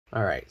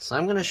Alright, so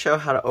I'm going to show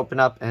how to open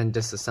up and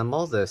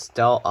disassemble this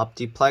DELL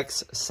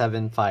Optiplex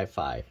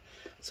 755.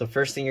 So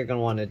first thing you're going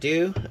to want to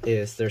do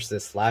is there's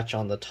this latch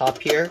on the top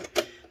here.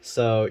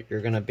 So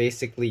you're going to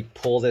basically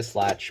pull this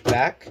latch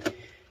back.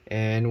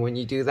 And when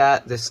you do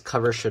that, this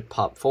cover should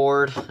pop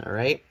forward,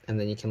 alright? And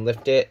then you can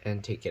lift it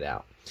and take it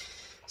out.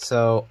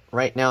 So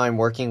right now I'm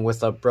working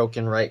with a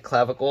broken right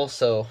clavicle,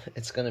 so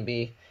it's going to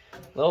be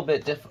a little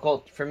bit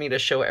difficult for me to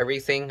show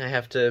everything. I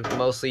have to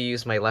mostly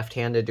use my left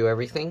hand to do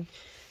everything.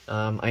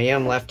 I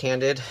am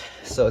left-handed,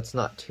 so it's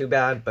not too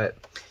bad, but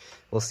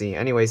we'll see.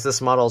 Anyways, this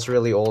model is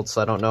really old,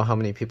 so I don't know how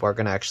many people are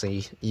going to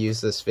actually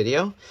use this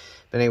video.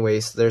 But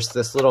anyways, there's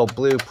this little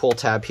blue pull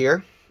tab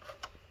here.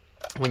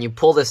 When you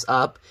pull this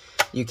up,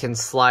 you can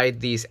slide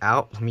these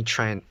out. Let me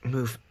try and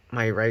move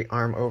my right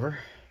arm over.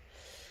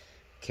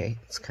 Okay,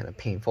 it's kind of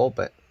painful,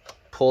 but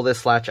pull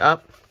this latch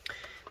up.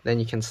 Then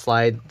you can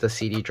slide the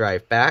CD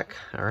drive back,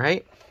 all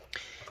right?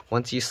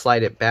 Once you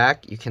slide it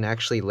back, you can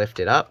actually lift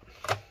it up.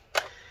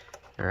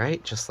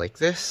 Alright, just like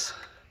this.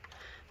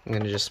 I'm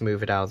going to just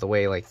move it out of the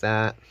way like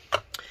that.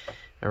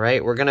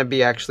 Alright, we're going to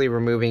be actually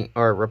removing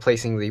or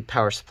replacing the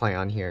power supply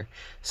on here.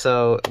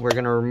 So we're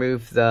going to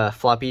remove the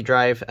floppy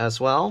drive as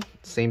well.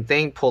 Same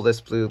thing, pull this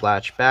blue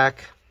latch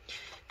back.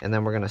 And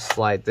then we're going to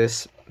slide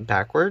this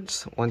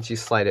backwards. Once you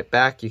slide it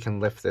back, you can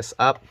lift this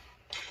up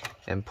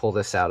and pull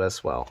this out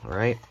as well.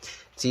 Alright,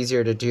 it's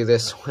easier to do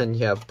this when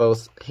you have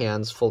both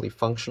hands fully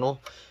functional.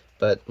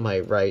 But my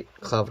right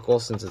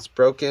clavicle, since it's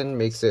broken,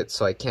 makes it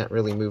so I can't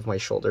really move my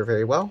shoulder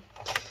very well.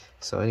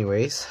 So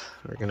anyways,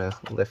 we're gonna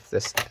lift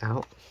this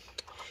out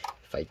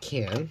if I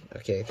can.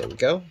 Okay, there we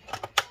go.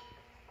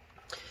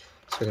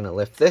 So we're gonna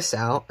lift this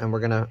out, and we're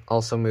gonna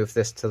also move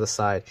this to the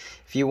side.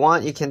 If you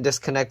want, you can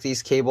disconnect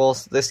these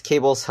cables. This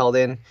cable's held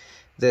in.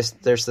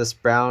 There's this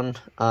brown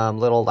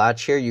little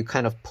latch here. You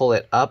kind of pull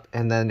it up,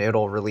 and then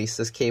it'll release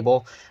this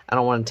cable. I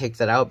don't want to take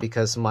that out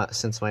because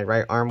since my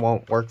right arm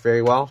won't work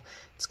very well,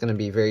 it's going to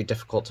be very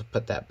difficult to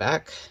put that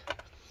back.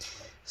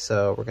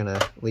 So we're going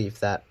to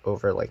leave that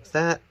over like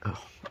that. Oh,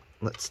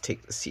 let's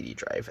take the CD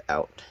drive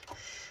out.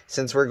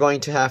 Since we're going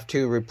to have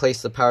to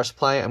replace the power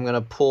supply, I'm going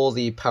to pull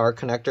the power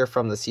connector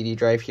from the CD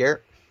drive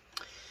here.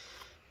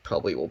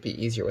 Probably will be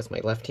easier with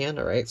my left hand.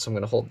 All right, so I'm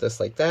going to hold this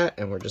like that,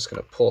 and we're just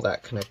going to pull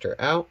that connector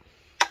out.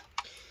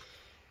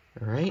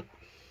 All right.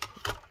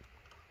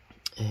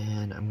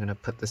 And I'm going to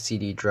put the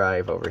CD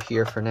drive over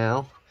here for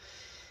now.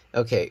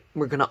 Okay,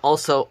 we're going to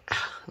also,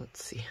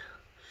 let's see,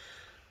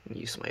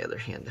 use my other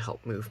hand to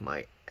help move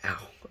my,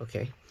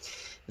 okay.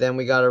 Then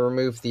we got to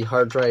remove the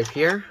hard drive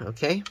here,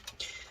 okay.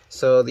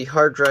 So the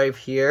hard drive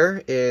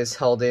here is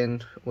held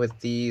in with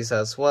these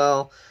as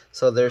well.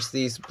 So there's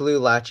these blue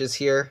latches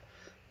here,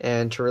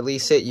 and to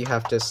release it, you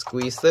have to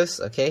squeeze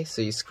this, okay.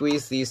 So you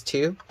squeeze these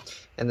two,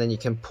 and then you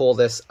can pull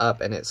this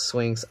up, and it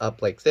swings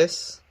up like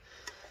this,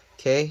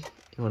 okay.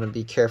 You want to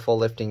be careful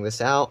lifting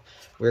this out.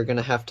 We're going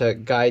to have to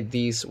guide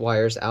these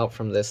wires out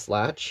from this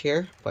latch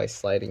here by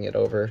sliding it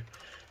over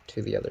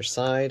to the other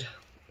side.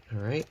 All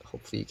right,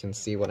 hopefully you can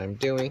see what I'm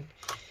doing.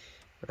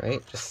 All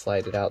right, just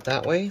slide it out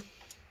that way.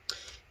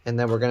 And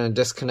then we're going to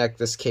disconnect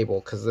this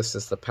cable because this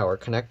is the power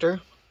connector.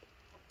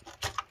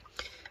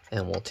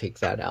 And we'll take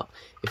that out.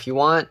 If you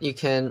want, you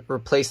can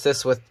replace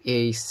this with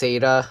a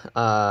Sata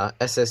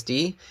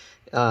SSD.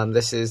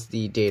 This is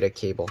the data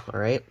cable, all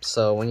right?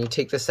 So when you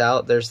take this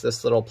out, there's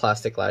this little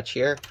plastic latch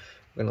here.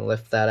 We're going to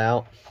lift that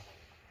out.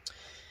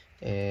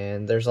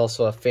 And there's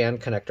also a fan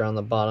connector on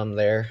the bottom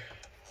there,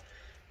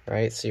 all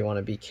right? So you want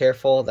to be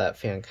careful. That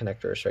fan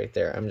connector is right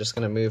there. I'm just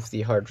going to move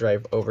the hard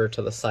drive over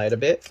to the side a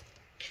bit.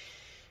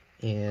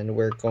 And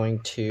we're going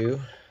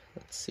to,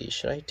 let's see,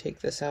 should I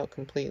take this out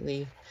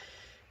completely?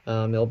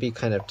 It'll be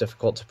kind of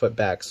difficult to put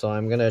back. So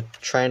I'm going to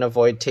try and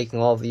avoid taking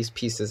all of these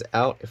pieces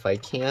out if I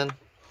can.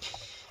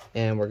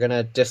 And we're going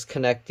to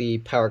disconnect the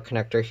power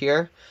connector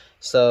here.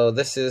 So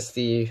this is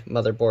the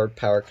motherboard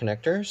power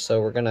connector.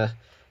 So we're going to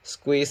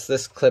squeeze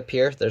this clip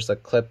here. There's a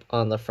clip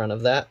on the front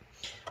of that.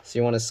 So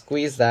you want to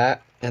squeeze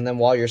that. And then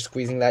while you're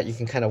squeezing that, you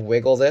can kind of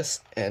wiggle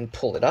this and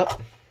pull it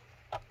up.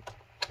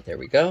 There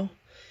we go.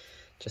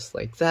 Just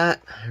like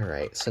that. All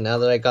right. So now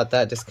that I got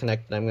that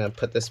disconnected, I'm going to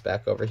put this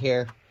back over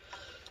here.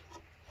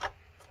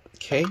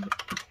 Okay.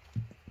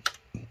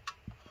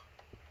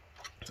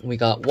 We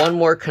got one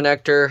more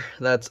connector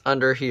that's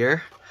under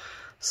here.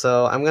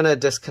 So I'm going to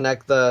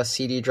disconnect the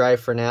CD drive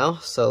for now.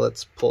 So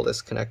let's pull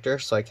this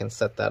connector so I can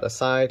set that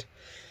aside.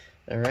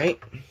 All right.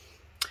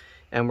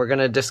 And we're going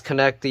to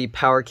disconnect the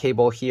power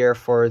cable here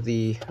for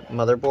the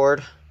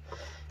motherboard.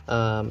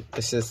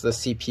 This is the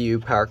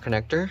CPU power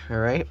connector. All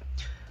right.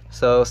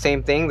 So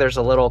same thing. There's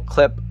a little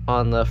clip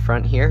on the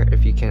front here.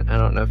 If you can, I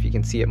don't know if you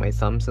can see it. My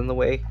thumb's in the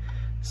way.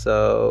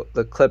 So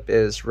the clip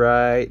is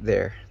right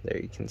there.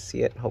 There you can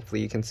see it.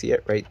 Hopefully you can see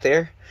it right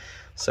there.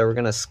 So we're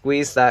going to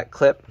squeeze that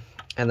clip,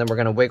 and then we're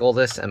going to wiggle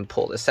this and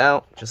pull this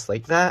out just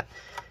like that.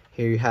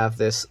 Here you have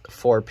this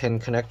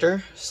 4-pin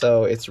connector.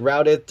 So it's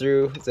routed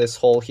through this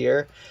hole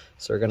here.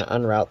 So we're going to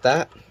unroute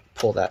that,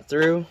 pull that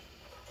through.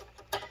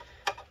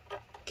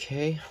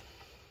 Okay.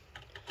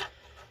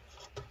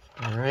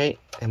 Alright,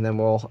 and then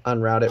we'll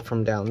unroute it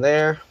from down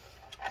there.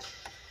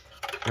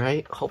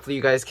 Alright, hopefully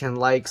you guys can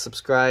like,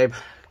 subscribe,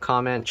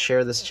 comment,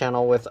 share this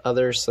channel with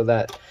others so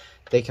that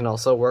they can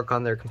also work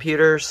on their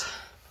computers.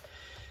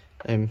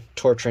 I'm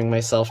torturing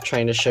myself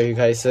trying to show you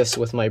guys this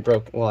with my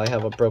I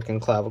have a broken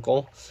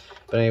clavicle.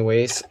 But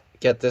anyways,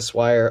 get this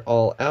wire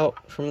all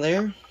out from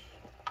there.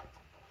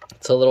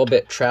 It's a little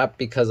bit trapped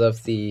because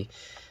of the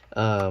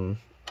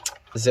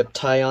zip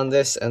tie on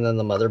this, and then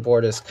the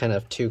motherboard is kind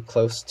of too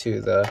close to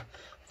the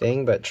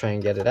thing, but try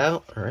and get it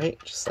out. Alright,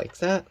 just like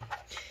that.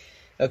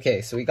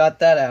 Okay, so we got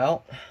that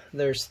out.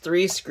 There's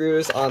 3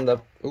 screws on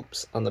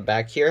the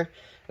back here.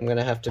 I'm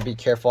gonna have to be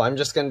careful. I'm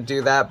just gonna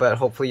do that, but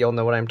hopefully you'll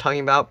know what I'm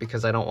talking about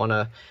because I don't want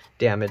to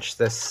damage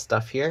this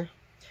stuff here.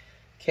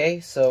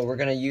 Okay, so we're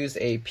gonna use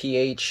a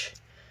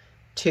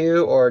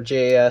PH2 or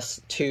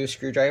JS2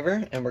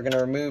 screwdriver, and we're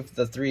gonna remove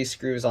the 3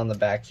 screws on the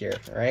back here.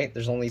 Alright,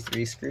 there's only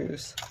 3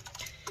 screws.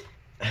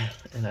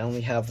 And I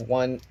only have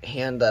one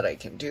hand that I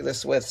can do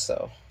this with,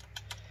 so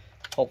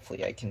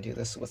hopefully I can do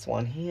this with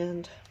one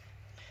hand.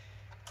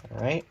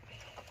 Alright.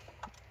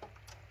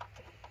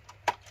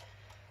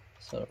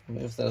 So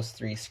remove those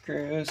 3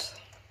 screws.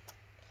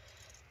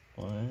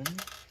 1.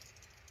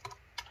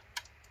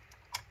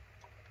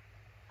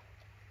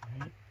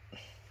 Alright.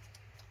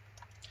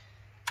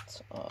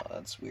 So,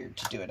 that's weird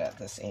to do it at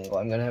this angle.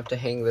 I'm gonna have to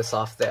hang this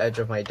off the edge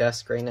of my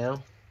desk right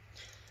now.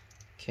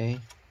 Okay.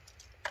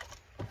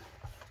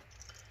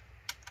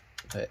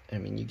 But, I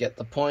mean, you get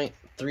the point.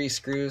 3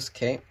 screws,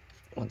 okay.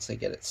 Once I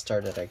get it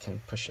started, I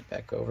can push it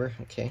back over,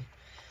 okay.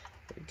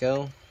 There we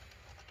go.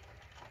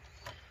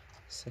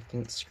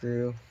 2nd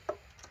screw.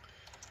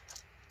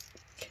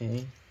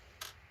 Okay.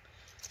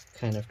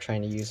 Kind of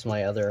trying to use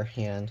my other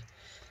hand,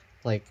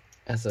 like,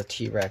 as a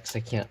T-Rex. I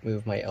can't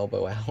move my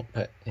elbow out,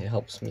 but it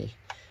helps me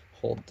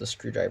hold the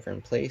screwdriver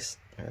in place.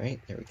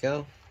 Alright, there we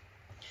go.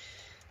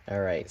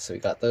 Alright, so we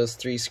got those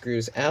 3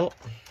 screws out.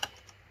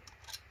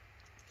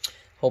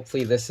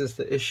 Hopefully this is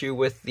the issue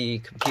with the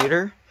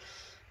computer.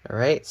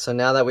 Alright, so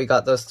now that we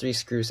got those 3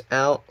 screws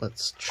out,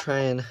 let's try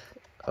and...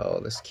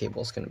 Oh, this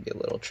cable is going to be a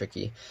little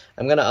tricky.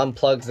 I'm going to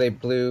unplug the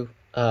blue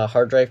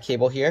hard drive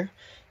cable here.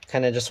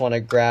 Kind of just want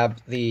to grab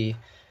the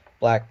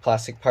black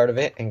plastic part of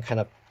it and kind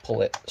of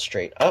pull it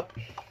straight up.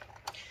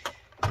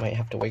 Might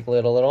have to wiggle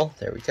it a little.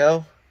 There we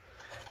go.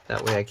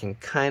 That way I can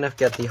kind of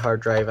get the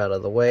hard drive out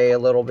of the way a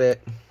little bit.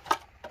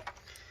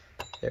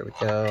 There we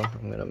go.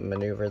 I'm going to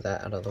maneuver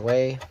that out of the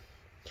way.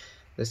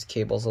 This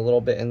cable's a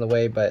little bit in the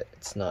way, but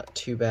it's not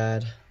too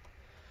bad.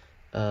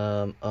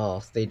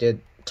 Oh, they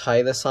did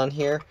tie this on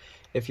here.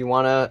 If you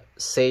want to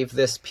save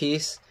this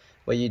piece,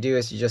 what you do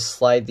is you just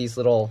slide these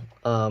little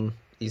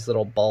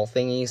ball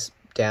thingies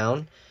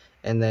down,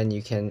 and then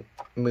you can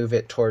move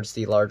it towards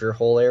the larger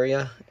hole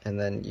area, and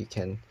then you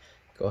can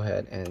go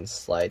ahead and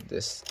slide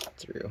this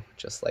through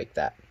just like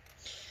that.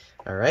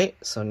 Alright,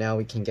 so now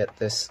we can get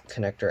this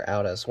connector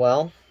out as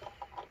well.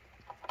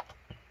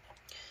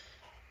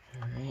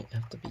 Alright, I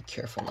have to be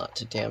careful not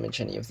to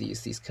damage any of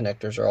these. These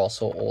connectors are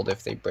also old.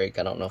 If they break,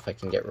 I don't know if I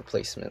can get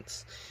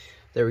replacements.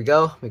 There we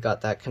go. We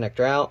got that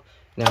connector out.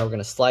 Now we're going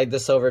to slide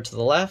this over to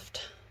the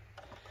left.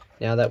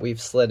 Now that we've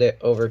slid it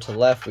over to the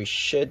left, we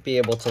should be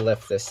able to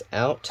lift this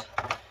out.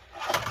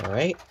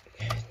 Alright,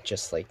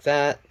 just like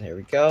that. There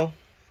we go.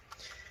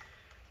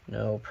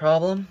 No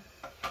problem.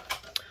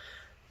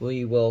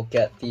 We will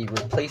get the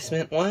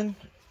replacement one.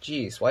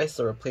 Geez, why does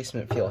the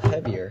replacement feel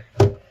heavier?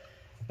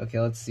 Okay,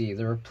 let's see.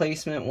 The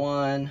replacement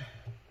one,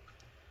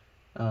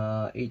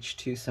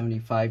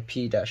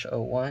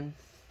 H275P-01.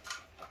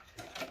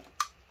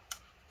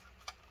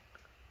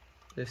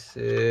 This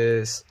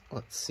is,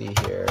 let's see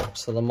here.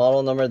 So the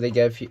model number they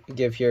give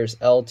here is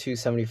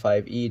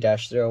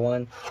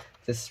L275E-01.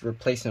 This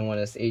replacement one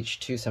is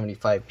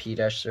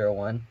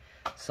H275P-01.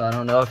 So I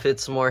don't know if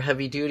it's more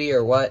heavy duty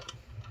or what.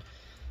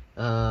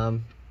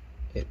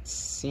 It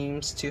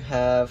seems to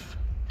have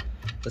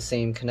the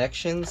same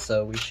connection,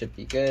 so we should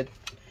be good.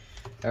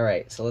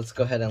 Alright, so let's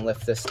go ahead and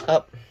lift this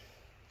up.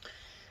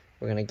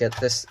 We're going to get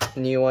this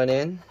new one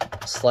in,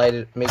 slide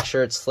it, make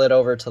sure it's slid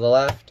over to the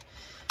left.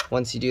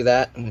 Once you do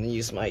that, I'm going to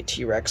use my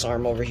T-Rex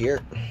arm over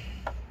here.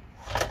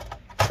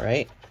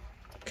 Alright,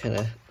 kind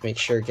of make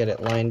sure get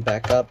it lined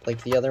back up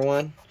like the other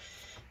one.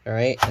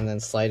 Alright, and then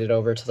slide it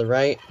over to the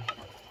right.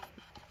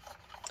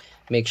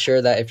 Make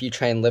sure that if you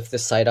try and lift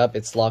this side up,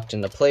 it's locked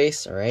into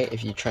place. Alright,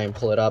 if you try and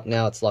pull it up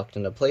now, it's locked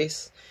into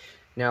place.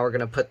 Now we're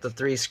going to put the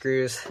 3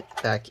 screws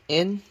back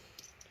in.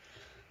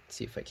 Let's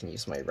see if I can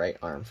use my right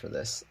arm for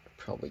this.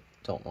 Probably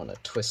don't want to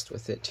twist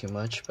with it too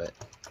much, but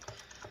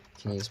I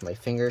can use my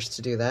fingers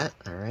to do that.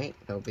 Alright,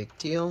 no big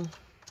deal.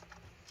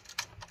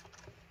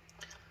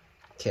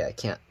 Okay, I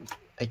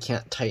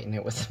can't tighten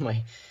it with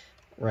my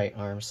right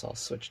arm, so I'll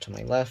switch to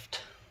my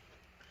left.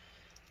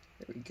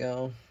 There we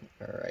go.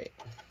 Alright.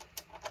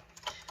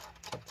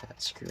 Get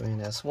that screw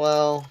in as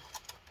well.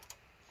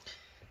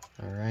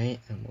 Alright,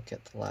 and we'll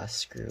get the last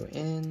screw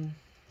in.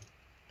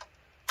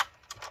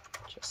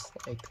 Just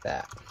like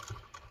that.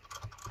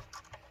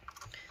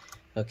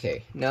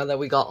 Okay, now that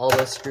we got all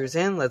those screws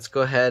in, let's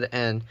go ahead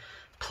and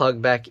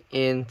plug back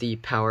in the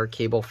power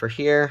cable for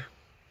here.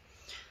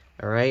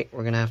 Alright,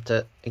 we're going to have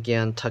to,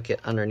 again, tuck it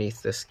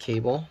underneath this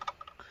cable.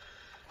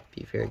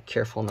 Be very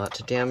careful not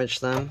to damage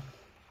them.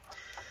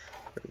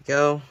 There we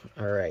go.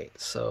 Alright,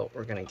 so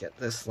we're going to get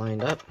this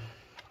lined up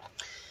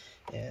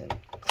and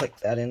click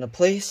that into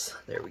place.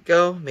 There we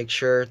go. Make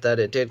sure that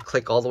it did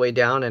click all the way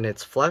down and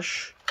it's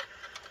flush.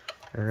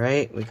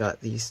 Alright, we got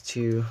these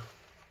 2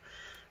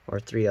 or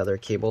 3 other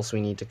cables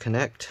we need to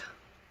connect.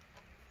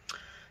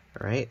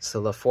 Alright,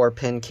 so the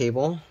 4-pin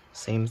cable,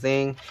 same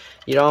thing.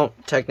 You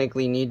don't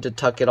technically need to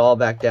tuck it all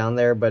back down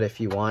there, but if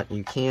you want,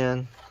 you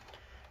can.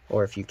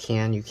 Or if you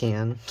can, you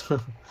can.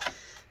 But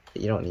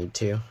you don't need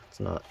to. It's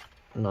not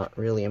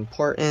really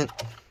important.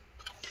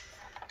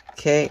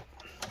 Okay,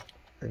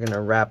 we're going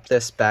to wrap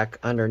this back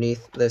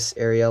underneath this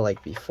area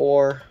like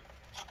before.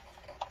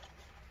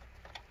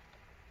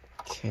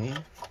 Okay,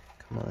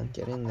 come on,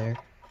 get in there.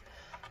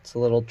 It's a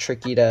little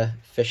tricky to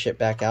fish it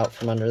back out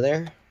from under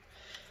there.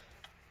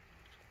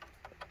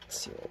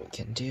 Let's see what we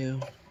can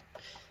do.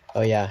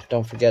 Oh yeah,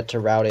 don't forget to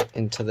route it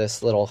into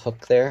this little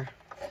hook there.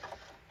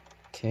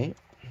 Okay.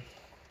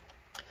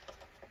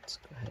 Let's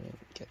go ahead and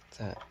get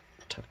that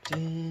tucked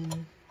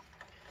in.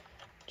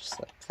 Just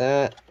like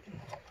that.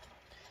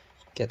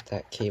 Get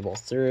that cable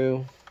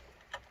through.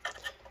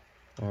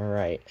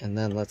 Alright, and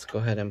then let's go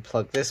ahead and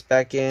plug this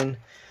back in.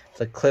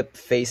 The clip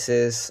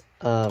faces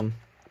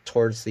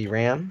towards the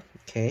RAM.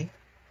 Okay.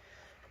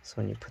 So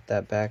when you put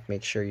that back,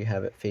 make sure you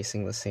have it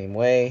facing the same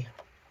way.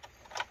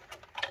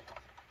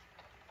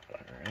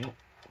 Alright,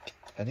 get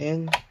that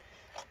in.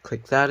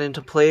 Click that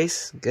into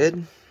place.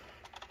 Good.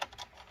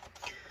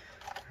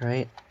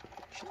 Alright,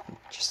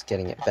 just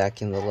getting it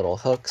back in the little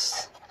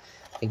hooks.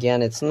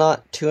 Again, it's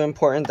not too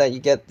important that you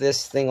get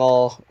this thing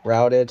all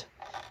routed.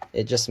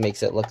 It just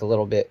makes it look a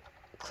little bit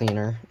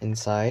cleaner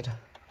inside.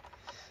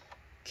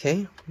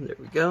 Okay, there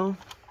we go.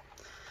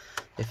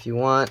 If you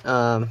want,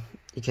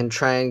 you can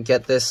try and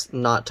get this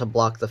not to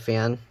block the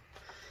fan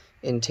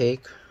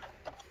intake.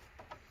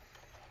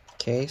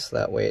 Okay, so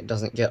that way it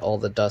doesn't get all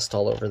the dust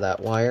all over that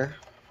wire.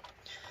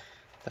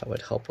 That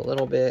would help a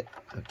little bit.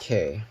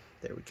 Okay,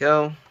 there we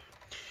go.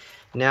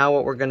 Now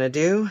what we're going to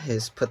do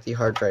is put the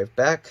hard drive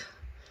back.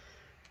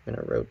 I'm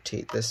going to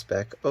rotate this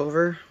back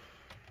over.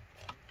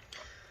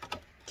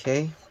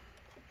 Okay,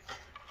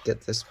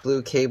 get this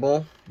blue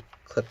cable,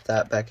 clip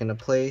that back into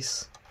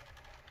place.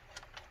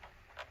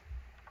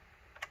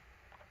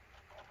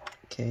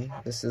 Okay,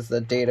 this is the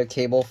data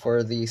cable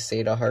for the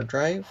Sata hard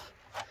drive.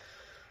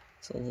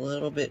 It's a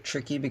little bit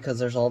tricky because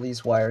there's all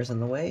these wires in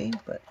the way,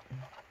 but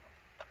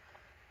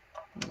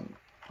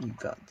you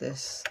got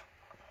this.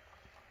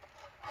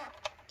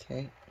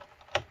 Okay,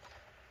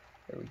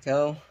 there we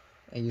go.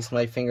 I use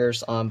my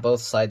fingers on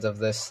both sides of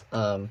this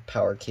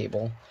power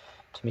cable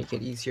to make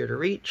it easier to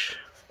reach.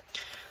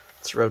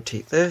 Let's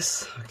rotate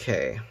this.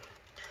 Okay,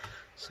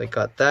 so I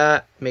got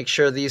that. Make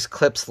sure these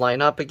clips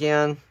line up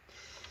again.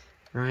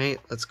 All right,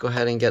 let's go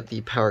ahead and get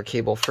the power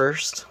cable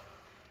first.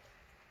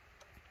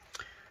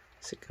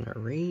 Is it gonna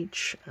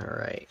reach? All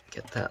right,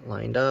 get that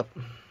lined up.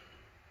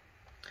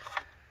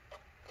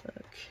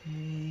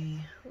 Okay,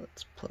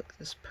 let's plug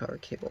this power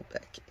cable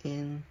back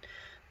in.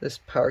 This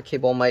power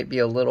cable might be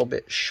a little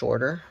bit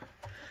shorter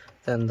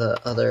than the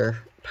other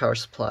power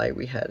supply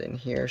we had in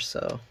here,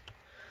 so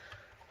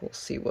we'll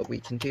see what we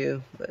can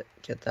do, but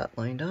get that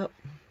lined up.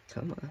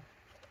 Come on.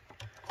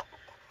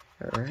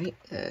 Alright,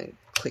 and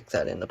click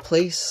that into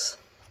place.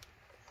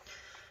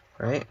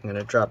 Alright, I'm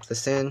going to drop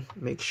this in.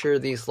 Make sure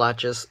these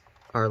latches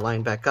are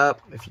lined back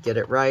up. If you get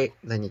it right,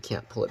 then you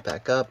can't pull it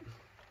back up.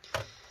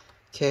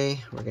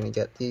 Okay, we're going to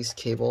get these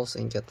cables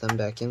and get them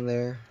back in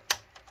there.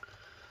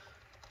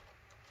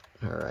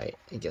 Alright,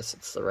 I guess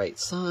it's the right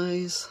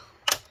size.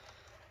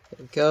 There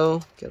we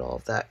go. Get all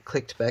of that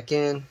clicked back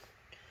in.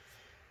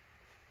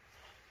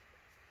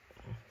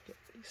 Get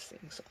these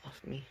things off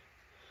me.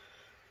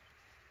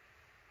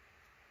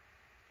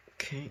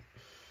 Okay.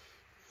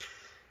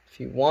 If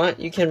you want,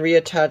 you can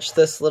reattach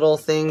this little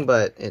thing,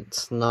 but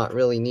it's not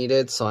really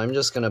needed, so I'm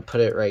just going to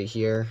put it right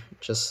here,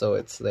 just so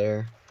it's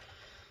there.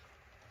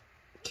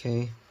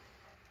 Okay.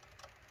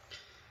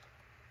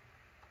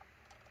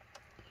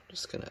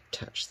 Just going to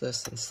attach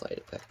this and slide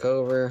it back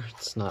over.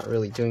 It's not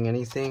really doing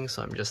anything,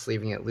 so I'm just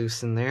leaving it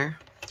loose in there.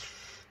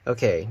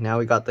 Okay, now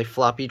we got the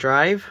floppy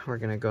drive. We're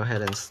going to go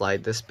ahead and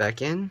slide this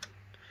back in.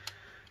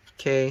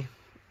 Okay,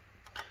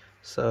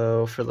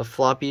 so for the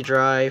floppy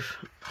drive,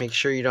 make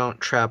sure you don't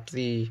trap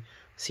the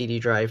CD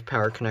drive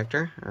power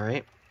connector.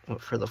 Alright,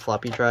 for the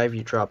floppy drive,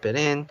 you drop it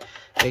in.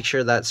 Make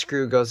sure that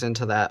screw goes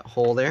into that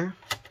hole there.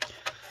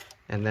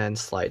 And then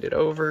slide it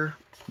over.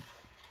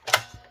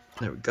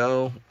 There we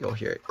go. You'll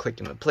hear it click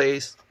into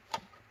place.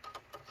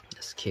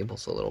 This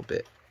cable's a little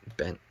bit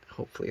bent.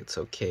 Hopefully it's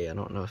okay. I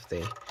don't know if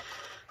they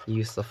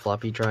use the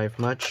floppy drive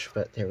much,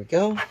 but there we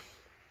go.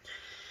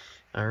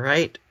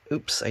 Alright.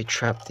 Oops, I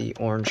trapped the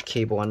orange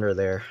cable under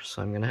there,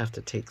 so I'm going to have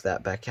to take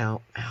that back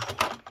out.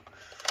 Ow.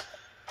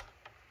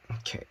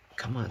 Okay,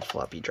 come on,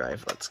 floppy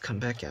drive. Let's come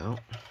back out.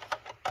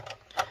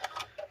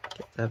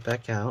 Get that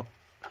back out.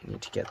 I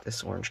need to get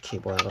this orange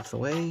cable out of the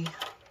way.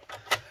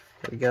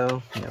 There we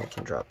go. Now we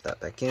can drop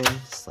that back in,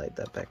 slide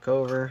that back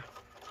over.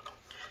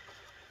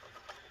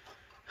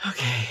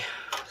 Okay,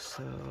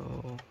 so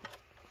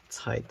let's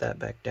hide that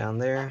back down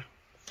there.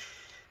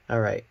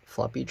 Alright,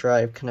 floppy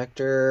drive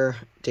connector,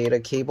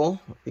 data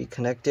cable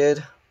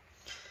reconnected,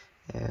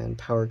 and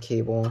power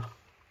cable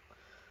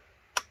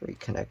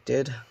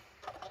reconnected.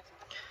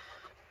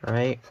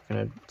 Alright, we're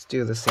going to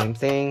do the same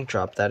thing,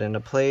 drop that into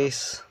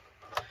place.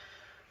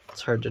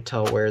 It's hard to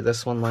tell where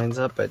this one lines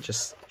up, but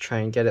just try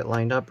and get it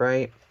lined up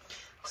right.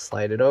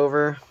 Slide it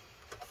over.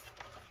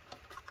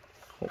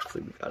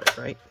 Hopefully we got it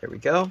right. There we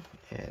go.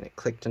 And it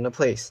clicked into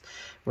place.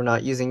 We're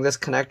not using this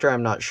connector.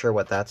 I'm not sure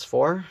what that's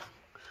for.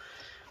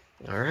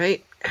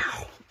 Alright.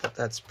 But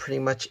that's pretty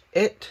much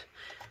it.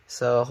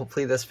 So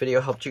hopefully this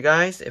video helped you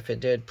guys. If it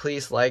did,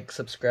 please like,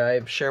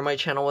 subscribe, share my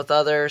channel with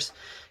others.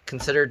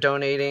 Consider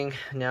donating.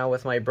 Now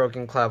with my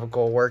broken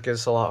clavicle, work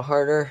is a lot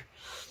harder.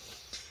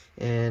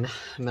 And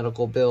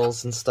medical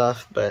bills and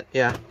stuff. But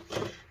yeah.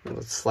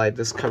 Let's slide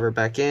this cover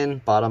back in.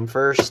 Bottom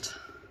first.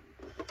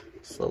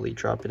 Slowly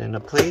drop it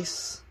into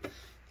place.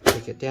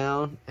 Take it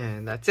down.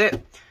 And that's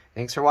it.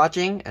 Thanks for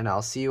watching. And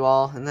I'll see you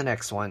all in the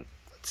next one.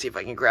 Let's see if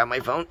I can grab my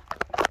phone.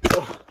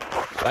 Oh,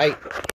 bye.